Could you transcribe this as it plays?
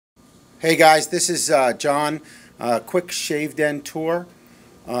Hey guys, this is John. Quick Shave Den tour.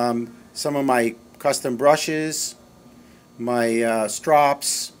 Some of my custom brushes, my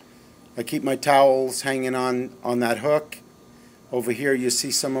strops. I keep my towels hanging on that hook. Over here you see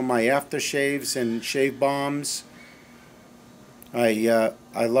some of my aftershaves and shave bombs. I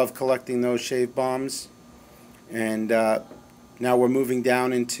love collecting those shave bombs. And now we're moving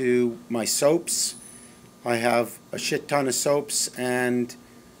down into my soaps. I have a shit ton of soaps and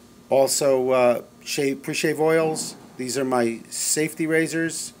also pre-shave oils. These are my safety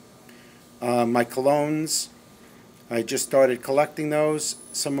razors, my colognes. I just started collecting those.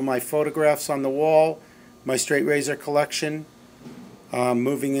 Some of my photographs on the wall, my straight razor collection.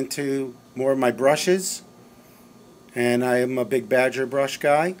 Moving into more of my brushes, and I am a big Badger brush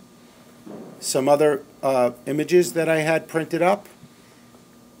guy. Some other images that I had printed up,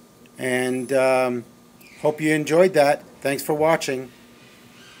 and hope you enjoyed that. Thanks for watching.